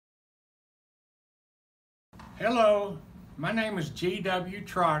Hello, my name is G.W.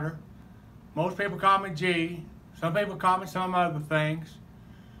 Trotter. Most people call me G. Some people call me some other things.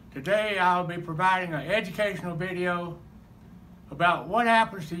 Today I'll be providing an educational video about what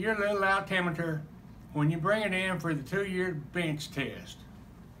happens to your little altimeter when you bring it in for the 2-year bench test.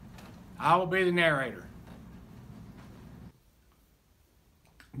 I will be the narrator.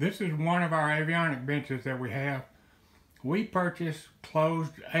 This is one of our avionic benches that we have. We purchase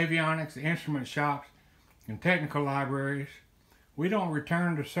closed avionics instrument shops and technical libraries. We don't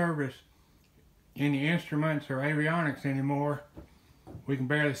return to service any instruments or avionics anymore. We can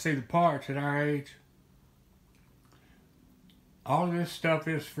barely see the parts at our age. All of this stuff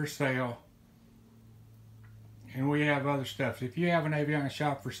is for sale, and we have other stuff. If you have an avionics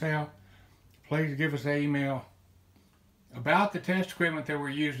shop for sale, please give us an email. About the test equipment that we're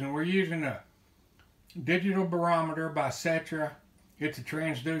using a digital barometer by Setra. It's a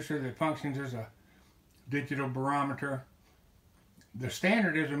transducer that functions as a digital barometer. The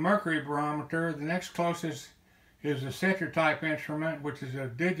standard is a mercury barometer. The next closest is a Setra type instrument, which is a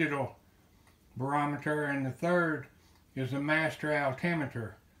digital barometer, and the third is a master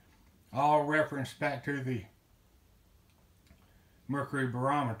altimeter, all referenced back to the mercury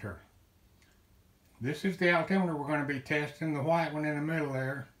barometer. This is the altimeter we're going to be testing, the white one in the middle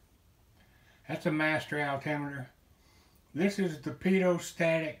there. That's a master altimeter. This is the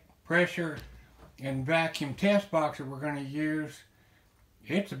pitot-static pressure and vacuum test box that we're going to use.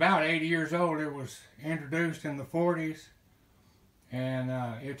 It's about 80 years old. It was introduced in the 40s, and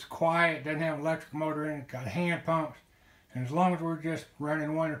it's quiet, doesn't have an electric motor in it, got hand pumps, and as long as we're just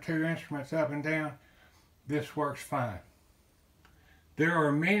running 1 or 2 instruments up and down, this works fine. There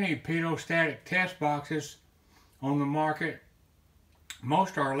are many pitot-static test boxes on the market.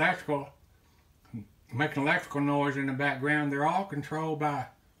 Most are electrical, making electrical noise in the background. They're all controlled by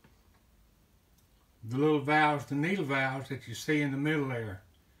the little valves, the needle valves that you see in the middle there.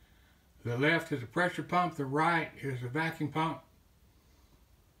 The left is a pressure pump, the right is a vacuum pump.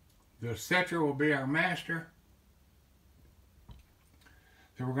 The Setra will be our master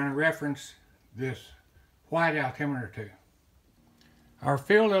that we're going to reference this white altimeter to. Our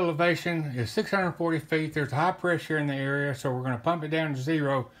field elevation is 640 feet. There's high pressure in the area, so we're going to pump it down to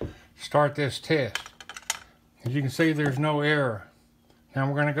 0 to start this test. As you can see, there's no error. Now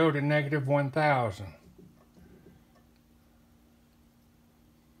we're going to go to negative 1,000.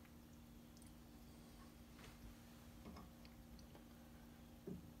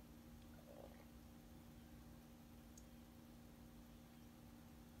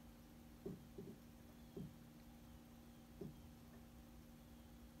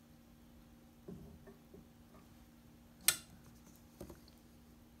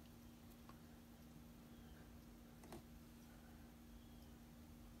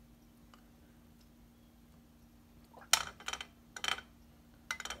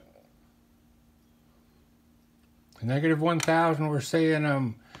 Negative 1,000, we're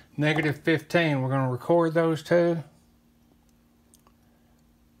seeing negative 15. We're going to record those two,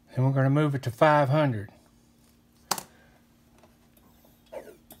 and we're going to move it to 500.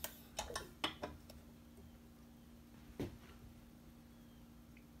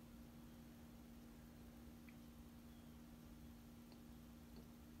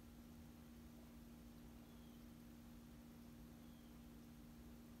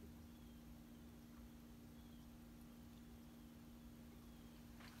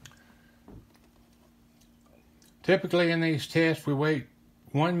 Typically in these tests, we wait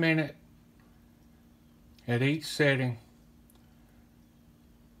 1 minute at each setting.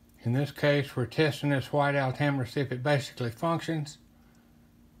 In this case, we're testing this white altimeter to see if it basically functions.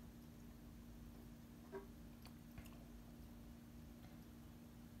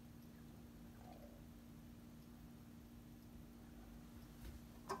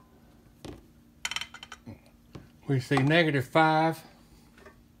 We see negative 5.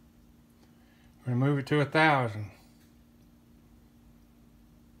 We're going to move it to 1,000.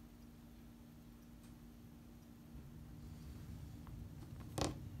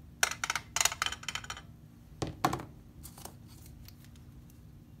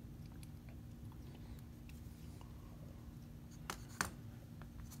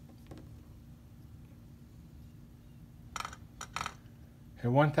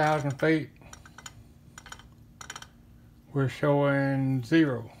 At 1,000 feet, we're showing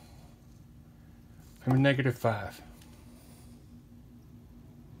 0. Negative 5.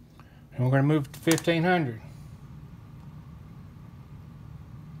 And we're going to move it to 1,500.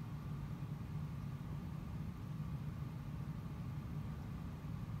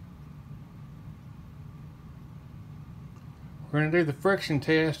 We're going to do the friction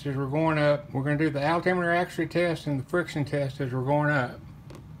test as we're going up. We're going to do the altimeter accuracy test and the friction test as we're going up.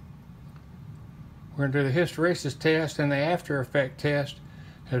 We're going to do the hysteresis test and the after effect test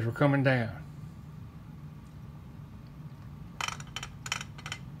as we're coming down.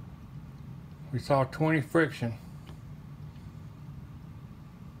 We saw 20 friction.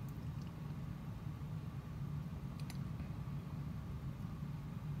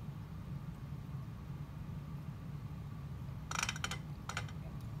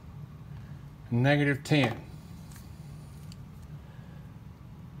 -10.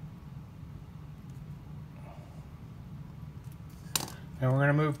 Now we're going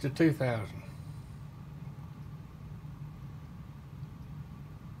to move to 2000.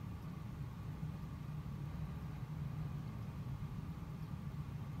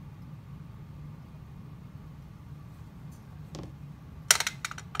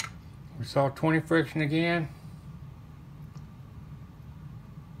 We saw 20 friction again.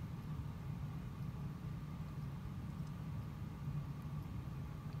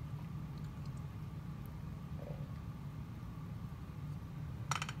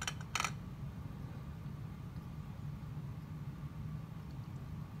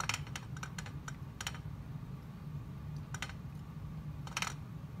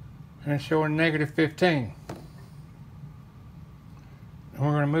 And it's showing -15. And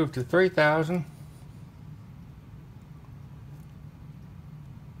we're going to move to 3000.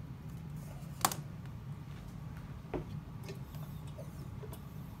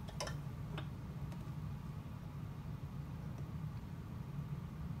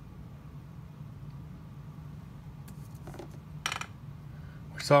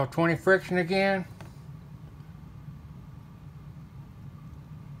 We saw 20 friction again.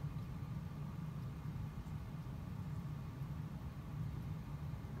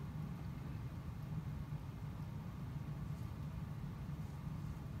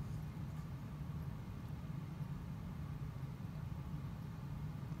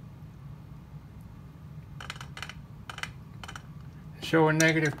 Showing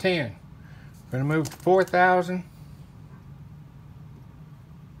 -10. We're going to move to 4000.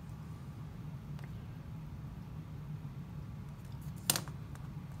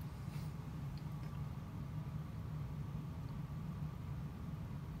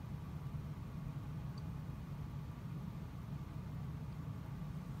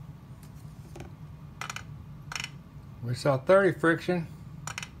 We saw 30 friction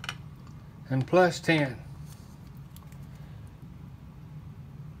and +10.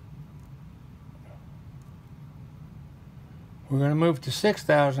 We're going to move to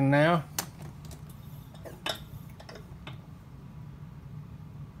 6000 now.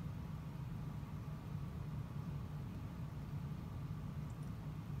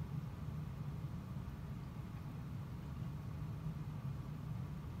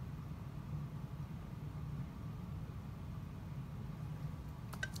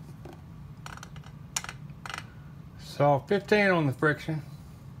 Saw 15 on the friction.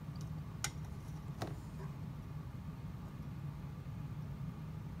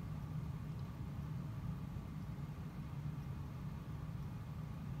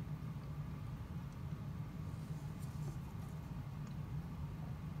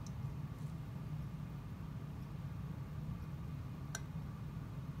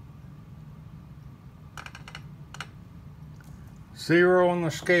 Zero on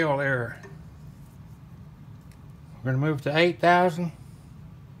the scale error. We're going to move to 8000.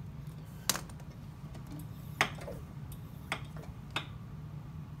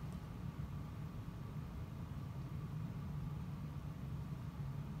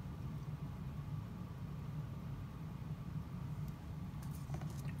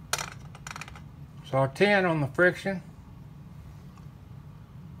 Saw 10 on the friction.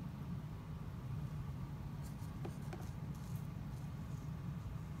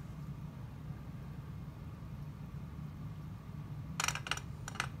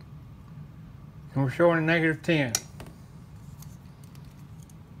 And we're showing a -10.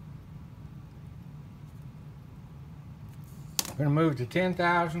 We're going to move to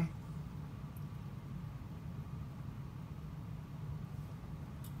 10,000.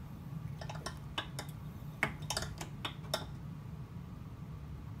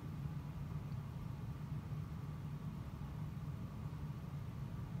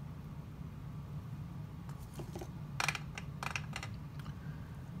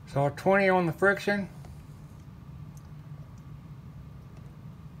 Saw 20 on the friction.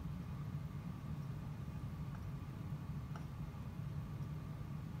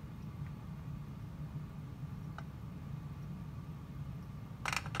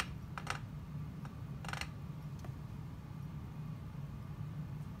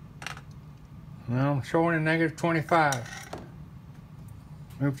 Now I'm showing a negative 25.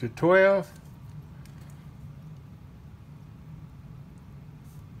 Move to 12.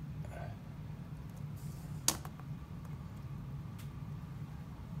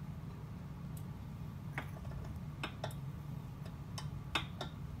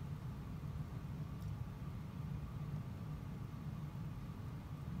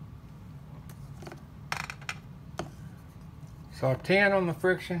 So 10 on the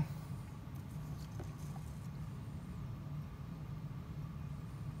friction.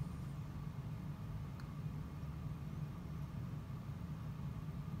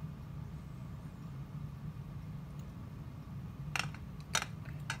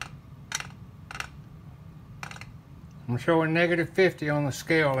 I'm showing negative 50 on the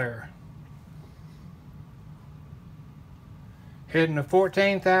scale there. Heading to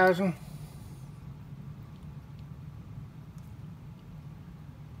 14,000.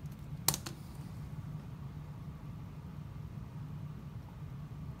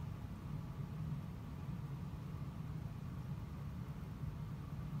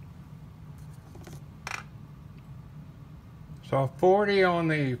 So 40 on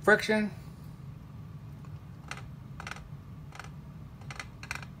the friction.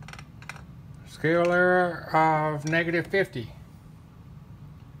 Scale error of negative 50.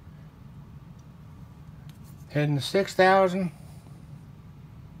 Heading to 6,000.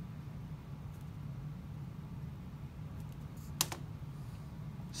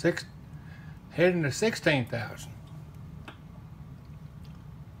 Heading to 16,000.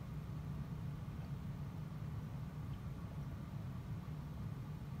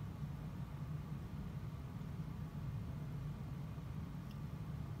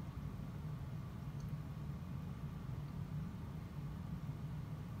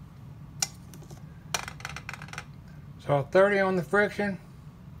 So 30 on the friction.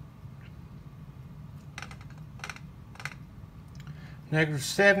 Negative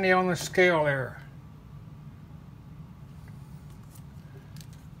 70 on the scale error.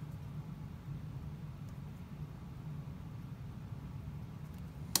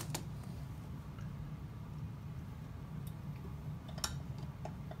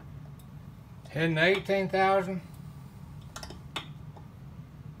 Heading to 18,000.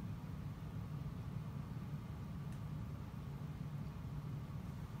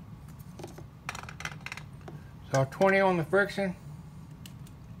 So 20 on the friction.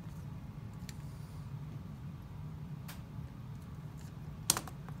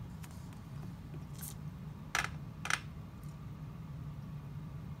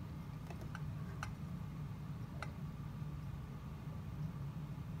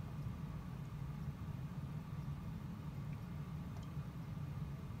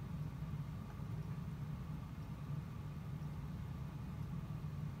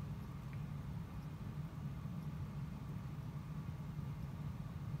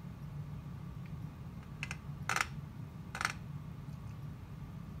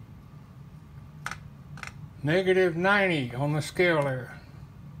 Negative 90 on the scale there.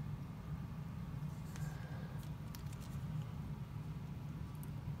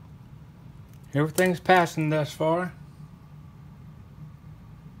 Everything's passing thus far.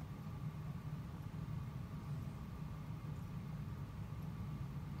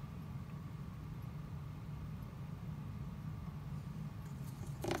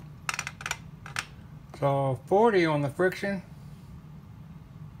 So 40 on the friction.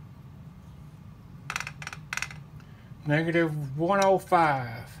 Negative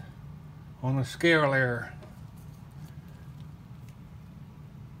 105 on the scale error.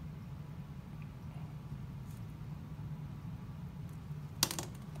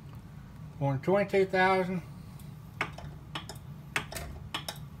 On 22,000.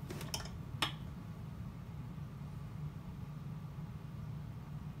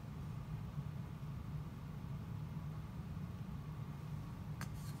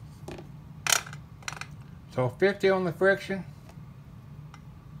 So 50 on the friction.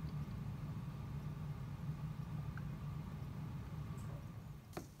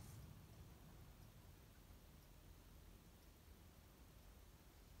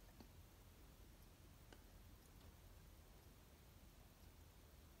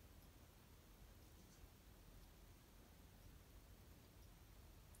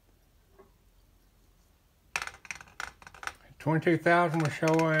 $22,000 was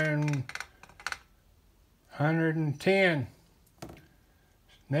showing 110.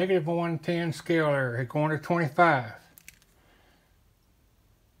 Negative 110 scale error. Going to 25.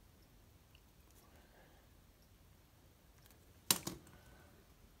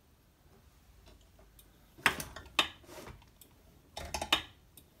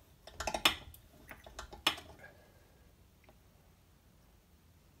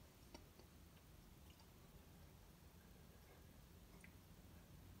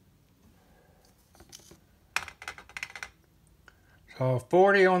 So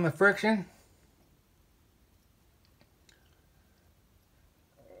 40 on the friction.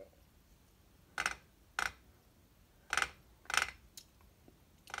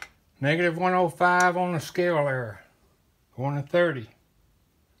 Negative 105 on the scale error. Going to 30.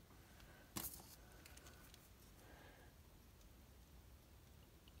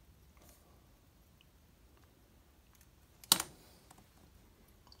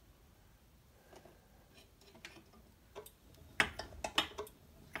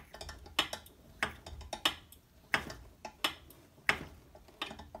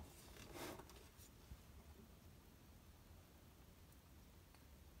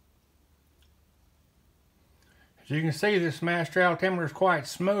 As you can see, this master altimeter is quite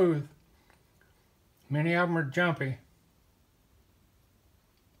smooth. Many of them are jumpy.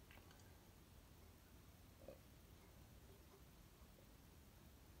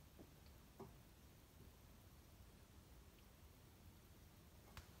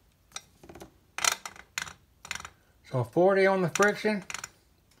 So 40 on the friction,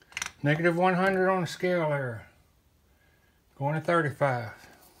 negative 100 on the scale error. Going to 35.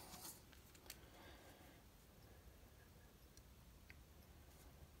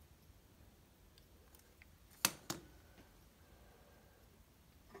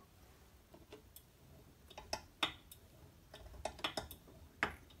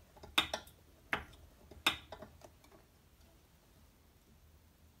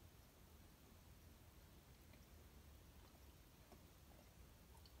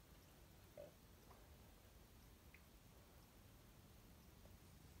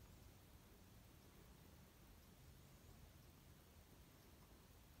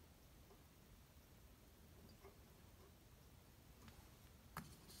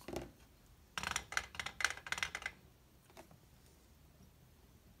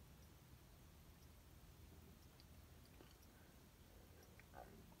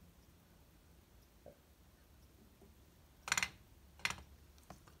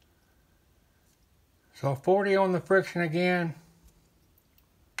 So 40 on the friction again.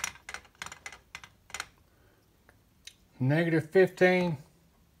 Negative 15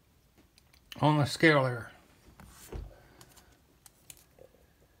 on the scale error.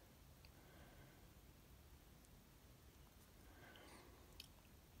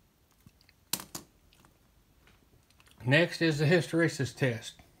 Next is the hysteresis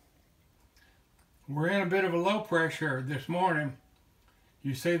test. We're in a bit of a low pressure this morning.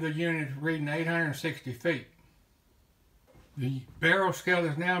 You see the unit is reading 860 feet. The barrel scale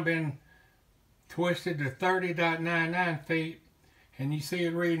has now been twisted to 30.99 feet, and you see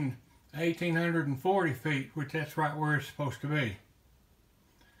it reading 1,840 feet, which that's right where it's supposed to be.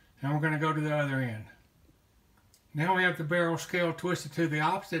 Now we're going to go to the other end. Now we have the barrel scale twisted to the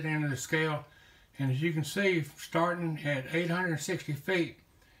opposite end of the scale, and as you can see, starting at 860 feet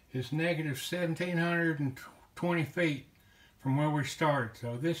is negative 1,720 feet from where we started.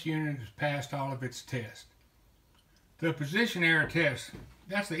 So this unit has passed all of its tests. The position error test,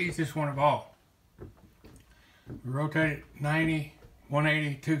 that's the easiest one of all. We rotate it 90,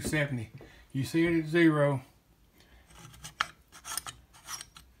 180, 270. You see it at 0.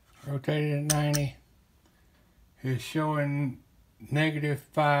 Rotate it at 90. It's showing negative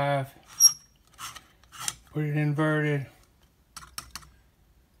 5. Put it inverted.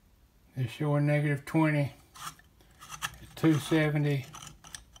 It's showing negative 20. 270,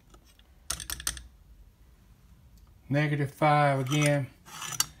 negative 5 again,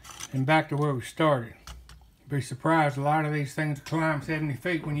 and back to where we started. You'd be surprised, a lot of these things climb 70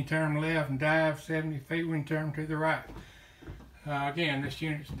 feet when you turn them left and dive 70 feet when you turn them to the right. Again, this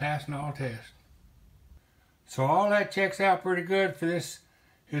unit's passing all tests. So all that checks out pretty good for this.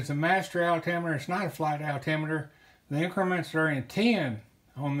 It's a master altimeter. It's not a flight altimeter. The increments are in 10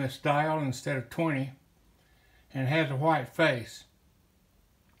 on this dial instead of 20. And has a white face.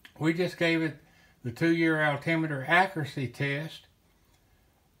 We just gave it the 2-year altimeter accuracy test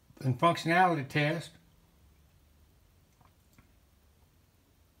and functionality test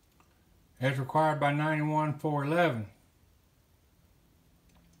as required by 91-411.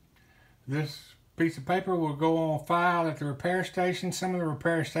 This piece of paper will go on file at the repair station. Some of the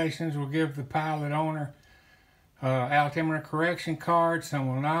repair stations will give the pilot owner altimeter correction card,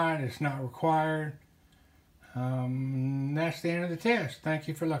 some will not. It's not required. That's the end of the test. Thank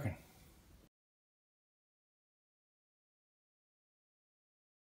you for looking.